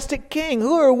majestic King.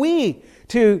 Who are we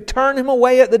to turn Him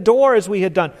away at the door as we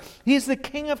had done? He is the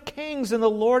King of kings and the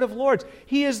Lord of lords.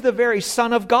 He is the very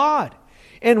Son of God.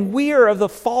 And we are of the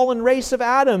fallen race of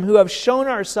Adam, who have shown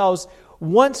ourselves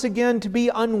once again to be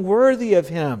unworthy of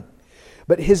Him.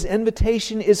 But His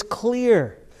invitation is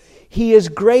clear. He is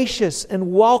gracious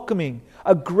and welcoming,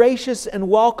 a gracious and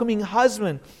welcoming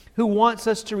husband who wants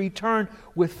us to return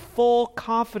with full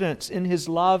confidence in His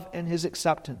love and His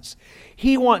acceptance.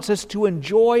 He wants us to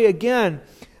enjoy again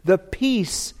the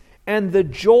peace and the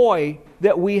joy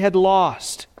that we had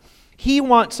lost. He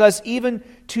wants us even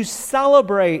to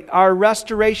celebrate our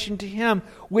restoration to Him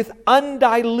with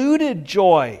undiluted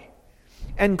joy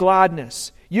and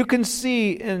gladness. You can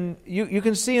see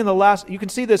this in the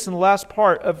last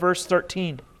part of verse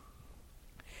 13.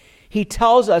 He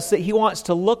tells us that He wants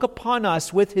to look upon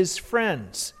us with His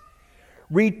friends.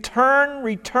 Return,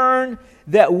 return,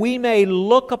 that we may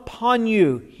look upon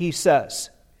you, He says.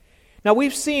 Now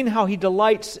we've seen how He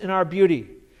delights in our beauty,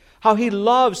 how He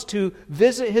loves to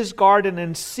visit His garden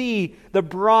and see the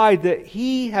bride that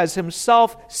He has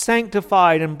Himself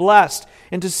sanctified and blessed,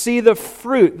 and to see the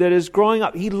fruit that is growing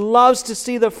up. He loves to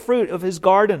see the fruit of His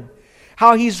garden,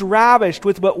 how He's ravished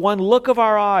with but one look of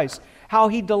our eyes, how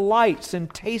He delights in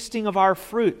tasting of our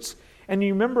fruits. And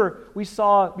you remember we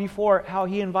saw before how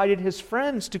He invited His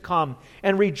friends to come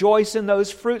and rejoice in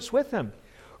those fruits with Him.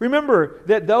 Remember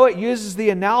that though it uses the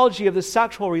analogy of the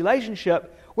sexual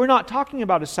relationship, we're not talking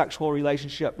about a sexual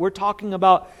relationship. We're talking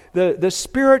about the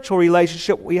spiritual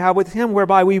relationship we have with Him,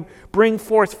 whereby we bring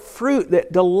forth fruit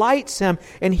that delights Him,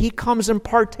 and He comes and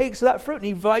partakes of that fruit, and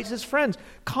He invites His friends,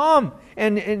 come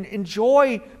and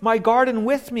enjoy my garden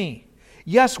with me.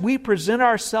 Yes, we present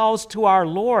ourselves to our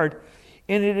Lord,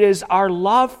 and it is our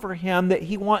love for Him that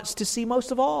He wants to see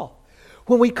most of all.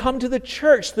 When we come to the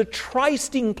church, the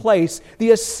trysting place,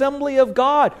 the assembly of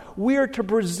God, we are to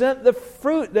present the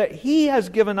fruit that He has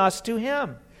given us to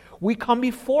Him. We come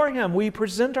before Him, we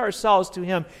present ourselves to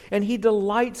Him, and He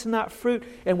delights in that fruit,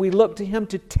 and we look to Him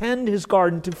to tend His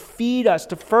garden, to feed us,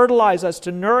 to fertilize us,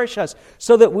 to nourish us,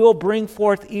 so that we'll bring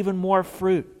forth even more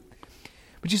fruit.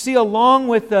 But you see, along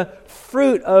with the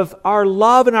fruit of our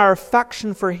love and our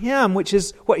affection for Him, which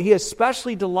is what He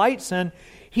especially delights in,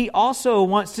 He also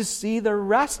wants to see the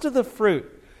rest of the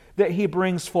fruit that He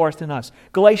brings forth in us.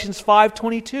 Galatians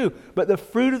 5:22, but the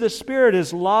fruit of the Spirit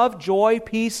is love, joy,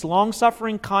 peace,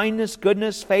 long-suffering, kindness,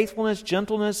 goodness, faithfulness,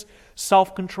 gentleness,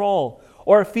 self-control.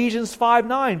 Or Ephesians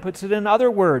 5:9 puts it in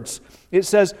other words. It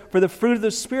says, "For the fruit of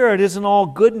the Spirit is in all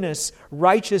goodness,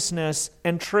 righteousness,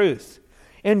 and truth."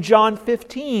 In John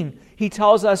 15, he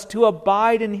tells us to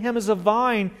abide in Him as a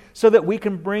vine so that we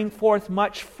can bring forth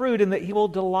much fruit and that He will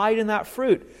delight in that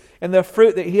fruit. And the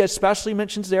fruit that he especially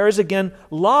mentions there is, again,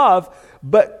 love,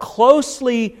 but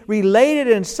closely related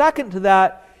and second to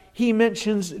that, he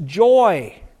mentions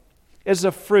joy as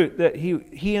a fruit that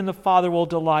he and the Father will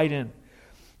delight in.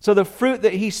 So the fruit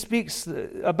that he speaks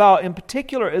about in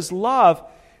particular is love,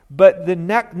 but the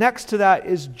next to that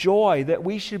is joy, that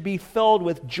we should be filled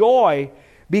with joy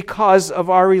because of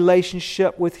our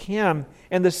relationship with Him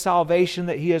and the salvation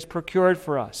that He has procured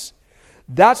for us.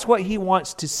 That's what He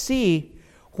wants to see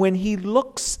when He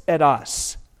looks at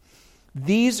us.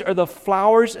 These are the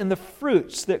flowers and the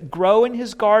fruits that grow in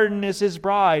His garden as His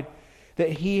bride,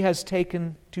 that He has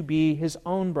taken to be His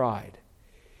own bride.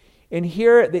 And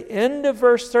here at the end of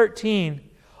verse 13,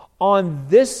 on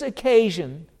this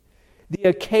occasion, the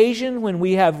occasion when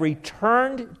we have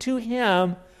returned to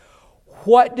Him,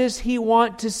 what does He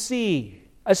want to see?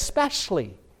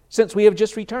 Especially since we have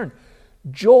just returned.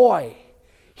 Joy.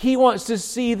 He wants to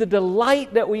see the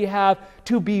delight that we have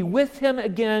to be with Him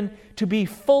again, to be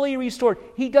fully restored.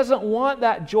 He doesn't want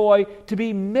that joy to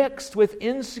be mixed with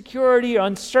insecurity or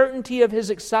uncertainty of His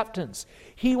acceptance.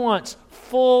 He wants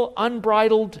full,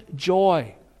 unbridled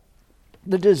joy.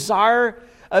 The desire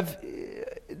that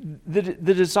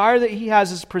He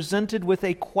has is presented with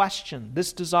a question.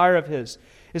 This desire of His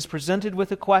is presented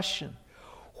with a question.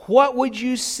 What would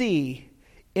you see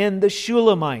in the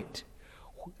Shulamite?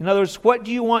 In other words, what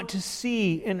do you want to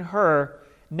see in her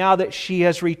now that she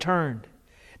has returned?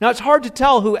 Now, it's hard to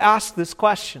tell who asked this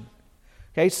question.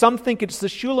 Okay, some think it's the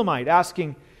Shulamite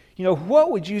asking,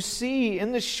 what would you see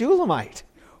in the Shulamite?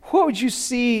 What would you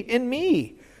see in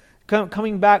me?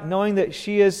 Coming back knowing that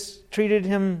she has treated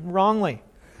him wrongly.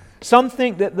 Some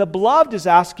think that the beloved is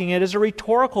asking it as a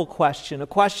rhetorical question, a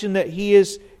question that he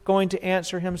is going to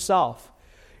answer himself.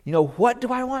 What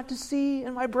do I want to see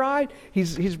in my bride?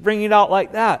 He's bringing it out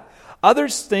like that.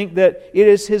 Others think that it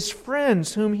is his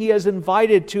friends whom he has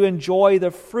invited to enjoy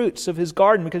the fruits of his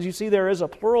garden, because you see there is a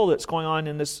plural that's going on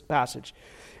in this passage.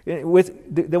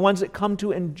 With the ones that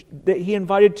that he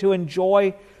invited to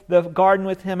enjoy the garden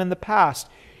with him in the past.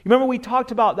 Remember we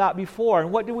talked about that before,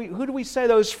 and who do we say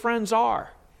those friends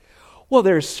are? Well,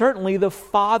 there's certainly the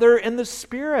Father and the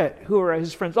Spirit who are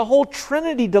his friends. The whole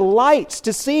Trinity delights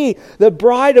to see the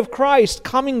bride of Christ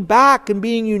coming back and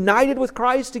being united with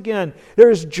Christ again.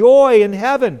 There's joy in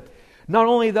heaven. Not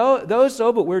only those,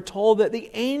 but we're told that the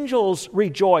angels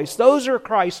rejoice. Those are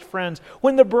Christ's friends.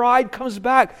 When the bride comes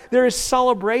back, there is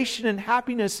celebration and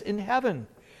happiness in heaven.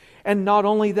 And not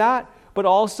only that, but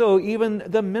also even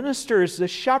the ministers, the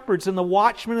shepherds, and the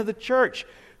watchmen of the church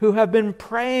who have been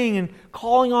praying and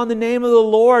calling on the name of the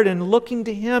Lord and looking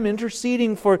to Him,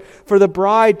 interceding for the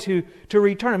bride to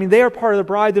return. I mean, they are part of the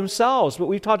bride themselves, but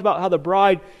we've talked about how the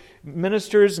bride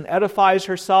ministers and edifies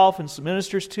herself and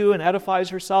ministers to and edifies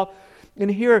herself.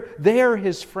 And here, they are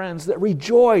His friends that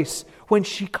rejoice when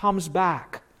she comes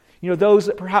back. Those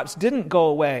that perhaps didn't go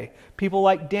away. People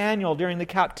like Daniel during the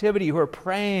captivity who are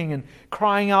praying and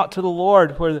crying out to the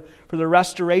Lord for the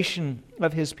restoration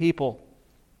of His people.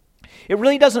 It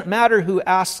really doesn't matter who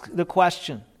asks the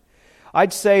question.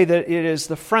 I'd say that it is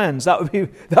the friends. That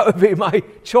would be my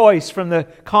choice from the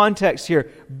context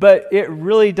here. But it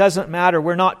really doesn't matter.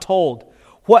 We're not told.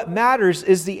 What matters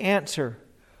is the answer.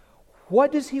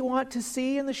 What does He want to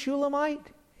see in the Shulamite?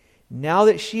 Now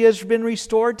that she has been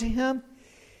restored to Him,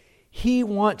 He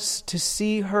wants to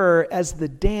see her as the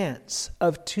dance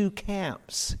of two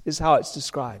camps, is how it's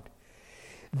described.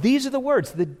 These are the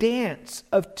words, the dance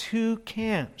of two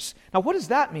camps. Now, what does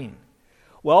that mean?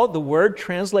 Well, the word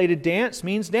translated dance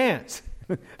means dance.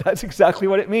 That's exactly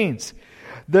what it means.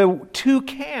 The two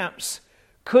camps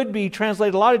could be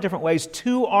translated a lot of different ways.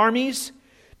 Two armies,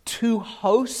 two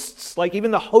hosts, like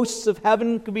even the hosts of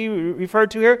heaven could be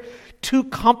referred to here. Two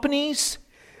companies.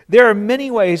 There are many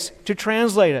ways to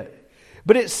translate it.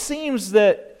 But it seems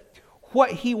that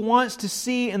what He wants to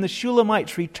see in the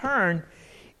Shulamite's return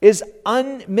is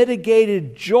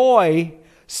unmitigated joy,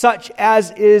 such as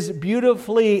is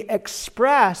beautifully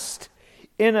expressed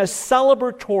in a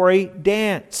celebratory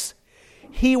dance.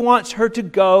 He wants her to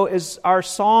go, as our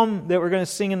psalm that we're going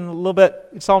to sing in a little bit,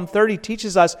 Psalm 30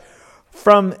 teaches us,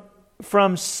 from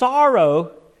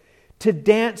sorrow to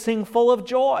dancing full of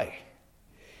joy.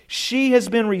 She has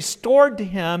been restored to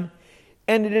Him,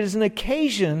 and it is an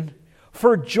occasion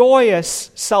for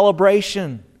joyous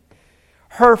celebration.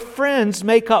 Her friends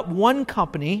make up one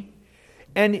company,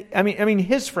 And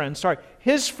his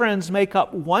friends make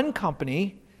up one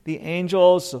company, the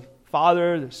angels, the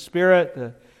Father, the Spirit,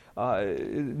 the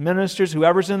ministers,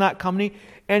 whoever's in that company,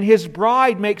 and his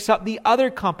bride makes up the other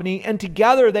company, and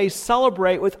together they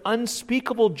celebrate with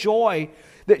unspeakable joy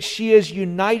that she is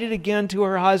united again to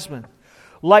her husband.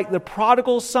 Like the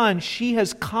prodigal son, she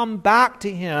has come back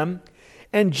to him,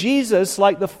 and Jesus,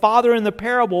 like the father in the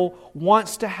parable,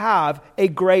 wants to have a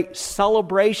great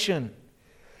celebration.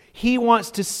 He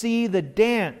wants to see the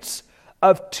dance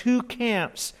of two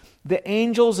camps, the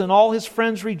angels and all his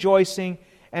friends rejoicing,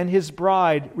 and his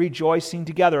bride rejoicing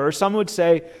together. Or some would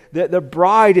say that the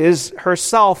bride is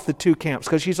herself the two camps,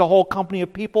 because she's a whole company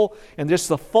of people, and just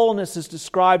the fullness is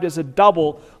described as a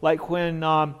double, like when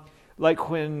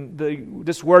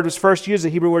this word was first used, the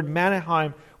Hebrew word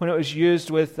Manaheim, when it was used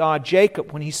with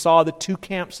Jacob, when he saw the two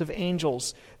camps of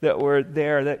angels that were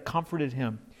there that comforted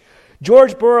him.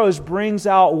 George Burroughs brings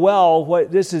out well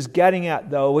what this is getting at,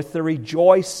 though, with the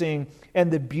rejoicing and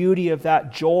the beauty of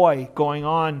that joy going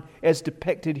on as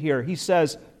depicted here. He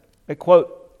says, I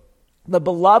quote, "The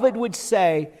beloved would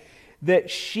say that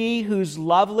she whose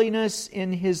loveliness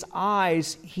in his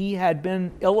eyes he had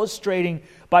been illustrating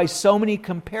by so many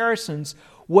comparisons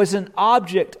was an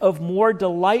object of more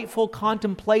delightful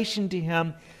contemplation to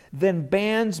him than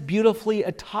bands beautifully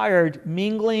attired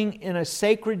mingling in a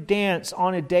sacred dance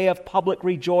on a day of public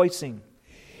rejoicing.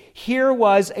 Here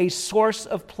was a source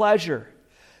of pleasure,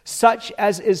 such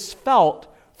as is felt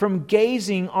from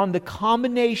gazing on the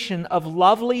combination of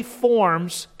lovely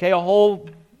forms," a whole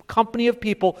company of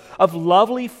people, of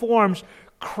lovely forms,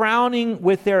 crowning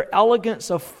with their elegance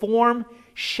of form,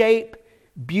 shape,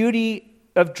 beauty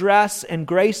of dress, and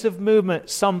grace of movement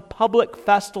some public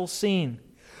festal scene.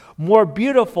 More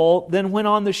beautiful than when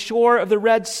on the shore of the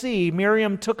Red Sea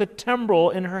Miriam took a timbrel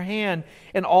in her hand,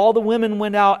 and all the women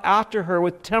went out after her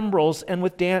with timbrels and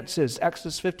with dances.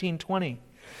 Exodus 15:20.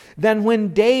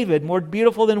 More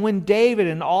beautiful than when David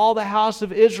and all the house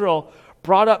of Israel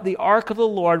brought up the ark of the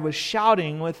Lord with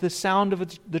shouting with the sound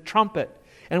of the trumpet,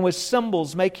 and with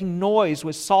cymbals making noise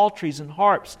with psalteries and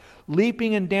harps,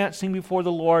 leaping and dancing before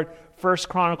the Lord. 1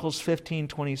 Chronicles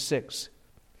 15:26.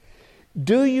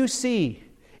 Do you see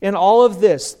in all of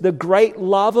this the great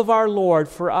love of our Lord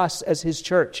for us as His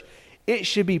church? It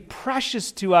should be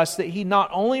precious to us that He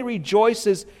not only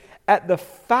rejoices at the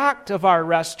fact of our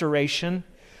restoration,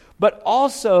 but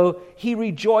also He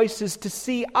rejoices to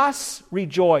see us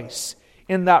rejoice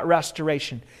in that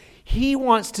restoration. He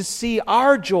wants to see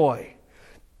our joy.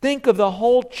 Think of the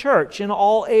whole church in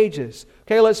all ages.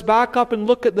 Let's back up and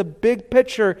look at the big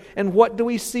picture, and what do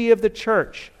we see of the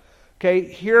church?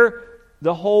 Here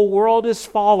the whole world is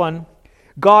fallen.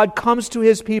 God comes to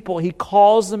His people. He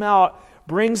calls them out,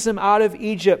 brings them out of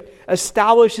Egypt,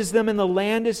 establishes them in the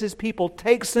land as His people,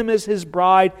 takes them as His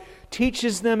bride,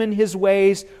 teaches them in His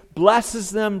ways,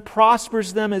 blesses them,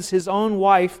 prospers them as His own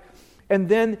wife, and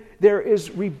then there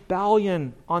is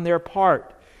rebellion on their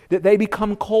part, that they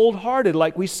become cold-hearted,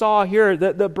 like we saw here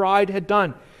that the bride had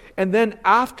done. And then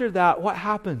after that, what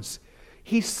happens?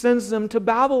 He sends them to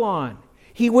Babylon.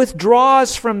 He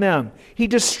withdraws from them. He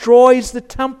destroys the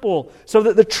temple so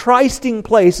that the trysting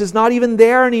place is not even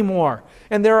there anymore.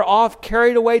 And they're off,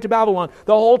 carried away to Babylon.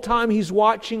 The whole time He's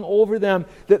watching over them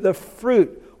that the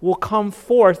fruit will come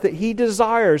forth that He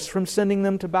desires from sending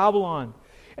them to Babylon.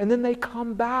 And then they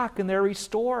come back and they're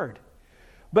restored.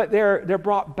 But they're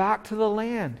brought back to the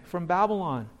land from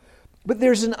Babylon. But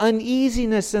there's an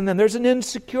uneasiness in them. There's an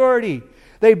insecurity.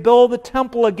 They build the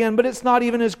temple again, but it's not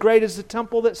even as great as the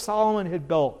temple that Solomon had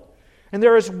built. And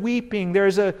there is weeping.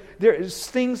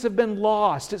 Things have been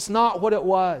lost. It's not what it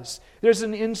was. There's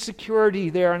an insecurity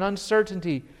there, an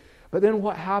uncertainty. But then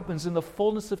what happens? In the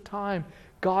fullness of time,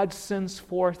 God sends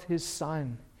forth His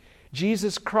Son.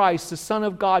 Jesus Christ, the Son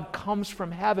of God, comes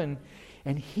from heaven,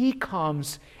 and He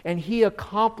comes and He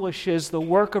accomplishes the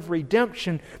work of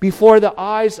redemption before the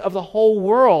eyes of the whole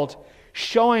world,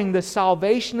 showing the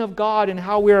salvation of God and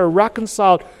how we are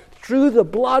reconciled through the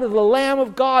blood of the Lamb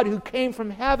of God who came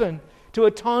from heaven to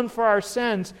atone for our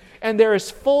sins. And there is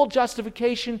full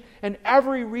justification and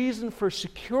every reason for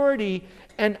security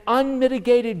and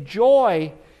unmitigated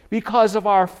joy because of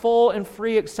our full and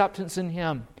free acceptance in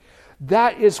Him.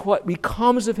 That is what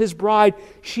becomes of His bride.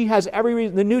 She has every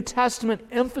reason. The New Testament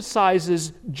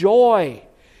emphasizes joy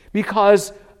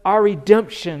because our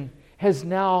redemption has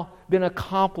now been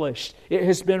accomplished. It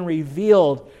has been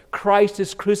revealed. Christ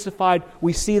is crucified.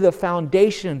 We see the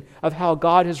foundation of how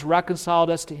God has reconciled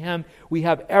us to Him. We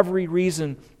have every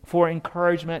reason for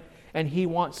encouragement, and He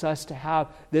wants us to have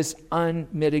this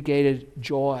unmitigated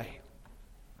joy.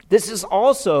 This is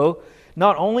also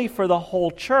not only for the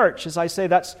whole church, as I say,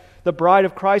 that's the bride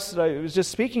of Christ that I was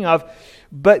just speaking of,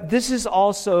 but this is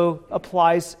also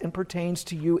applies and pertains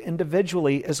to you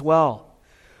individually as well.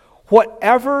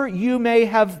 Whatever you may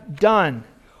have done,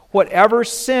 whatever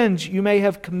sins you may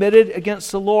have committed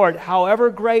against the Lord, however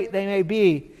great they may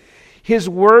be, His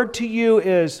word to you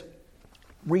is,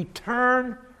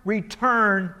 return,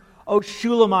 return, O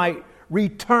Shulamite,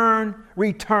 return,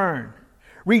 return.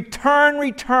 Return,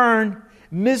 return,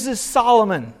 Mrs.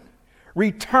 Solomon.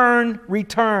 Return,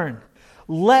 return.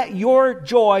 Let your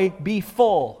joy be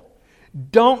full.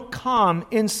 Don't come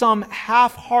in some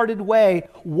half-hearted way,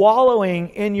 wallowing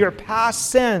in your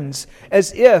past sins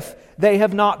as if they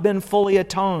have not been fully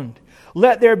atoned.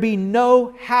 Let there be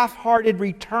no half-hearted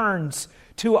returns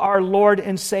to our Lord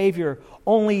and Savior.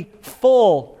 Only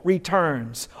full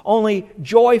returns, only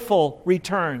joyful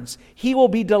returns. He will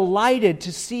be delighted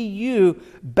to see you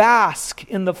bask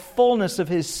in the fullness of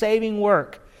His saving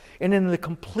work and in the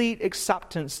complete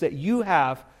acceptance that you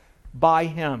have by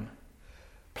Him.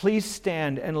 Please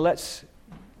stand and let's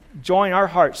join our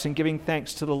hearts in giving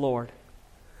thanks to the Lord.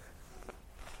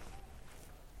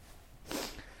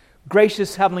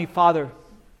 Gracious Heavenly Father,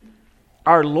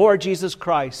 our Lord Jesus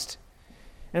Christ,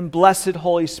 and blessed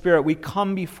Holy Spirit, we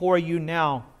come before you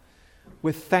now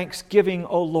with thanksgiving,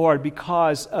 O Lord,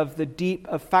 because of the deep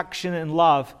affection and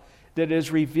love that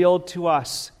is revealed to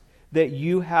us, that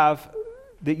you have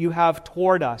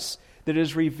toward us, that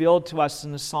is revealed to us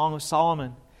in the Song of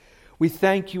Solomon. We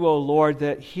thank you, O Lord,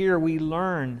 that here we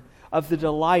learn of the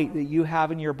delight that you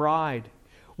have in your bride.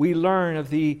 We learn of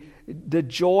the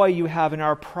joy you have in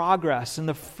our progress and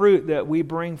the fruit that we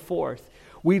bring forth.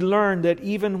 We learn that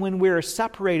even when we are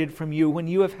separated from you, when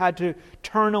you have had to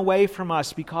turn away from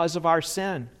us because of our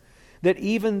sin, that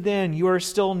even then you are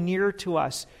still near to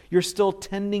us. You're still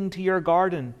tending to your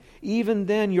garden. Even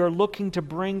then you're looking to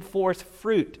bring forth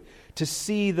fruit, to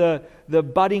see the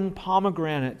budding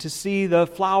pomegranate, to see the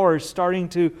flowers starting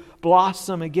to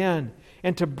blossom again,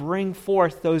 and to bring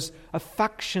forth those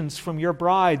affections from your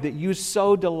bride that you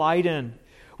so delight in.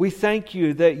 We thank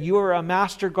you that you are a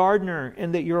master gardener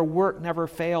and that your work never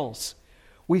fails.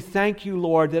 We thank you,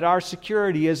 Lord, that our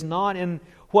security is not in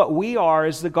what we are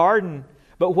as the garden,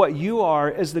 but what you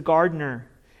are as the gardener.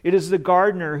 It is the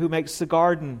gardener who makes the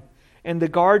garden. And the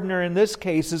gardener in this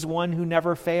case is one who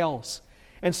never fails.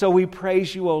 And so we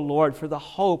praise you, O Lord, for the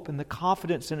hope and the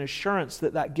confidence and assurance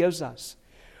that gives us.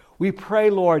 We pray,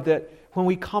 Lord, that when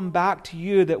we come back to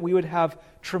you, that we would have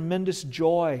tremendous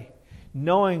joy,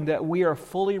 knowing that we are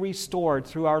fully restored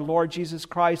through our Lord Jesus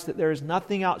Christ, that there is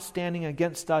nothing outstanding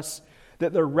against us,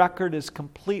 that the record is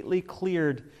completely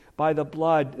cleared by the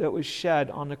blood that was shed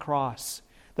on the cross.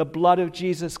 The blood of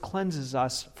Jesus cleanses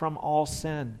us from all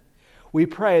sin. We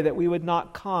pray that we would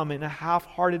not come in a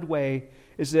half-hearted way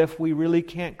as if we really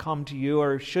can't come to you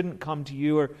or shouldn't come to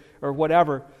you or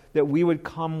whatever, that we would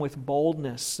come with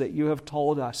boldness that you have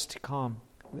told us to come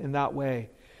in that way,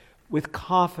 with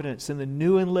confidence in the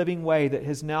new and living way that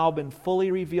has now been fully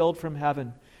revealed from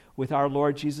heaven with our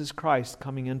Lord Jesus Christ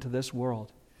coming into this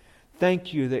world.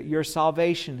 Thank you that your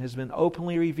salvation has been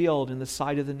openly revealed in the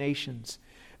sight of the nations.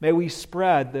 May we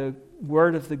spread the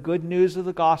word of the good news of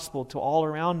the gospel to all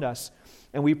around us.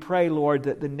 And we pray, Lord,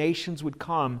 that the nations would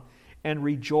come and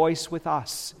rejoice with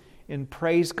us and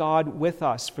praise God with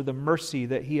us for the mercy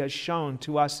that He has shown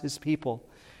to us, His people.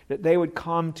 That they would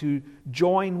come to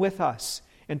join with us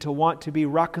and to want to be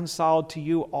reconciled to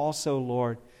you also,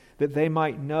 Lord, that they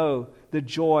might know the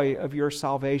joy of your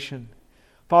salvation.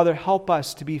 Father, help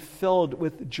us to be filled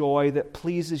with joy that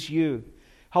pleases you.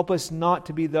 Help us not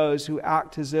to be those who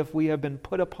act as if we have been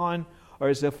put upon or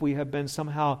as if we have been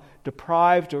somehow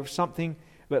deprived of something.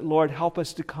 But Lord, help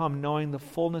us to come knowing the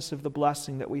fullness of the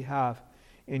blessing that we have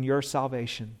in your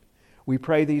salvation. We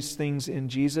pray these things in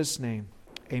Jesus' name.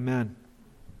 Amen.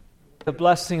 The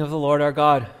blessing of the Lord our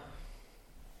God.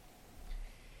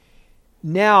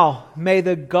 Now may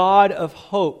the God of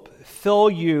hope fill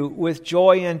you with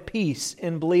joy and peace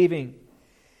in believing,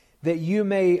 that you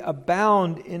may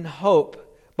abound in hope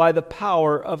by the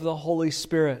power of the Holy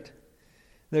Spirit.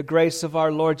 The grace of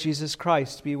our Lord Jesus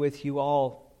Christ be with you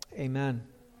all. Amen.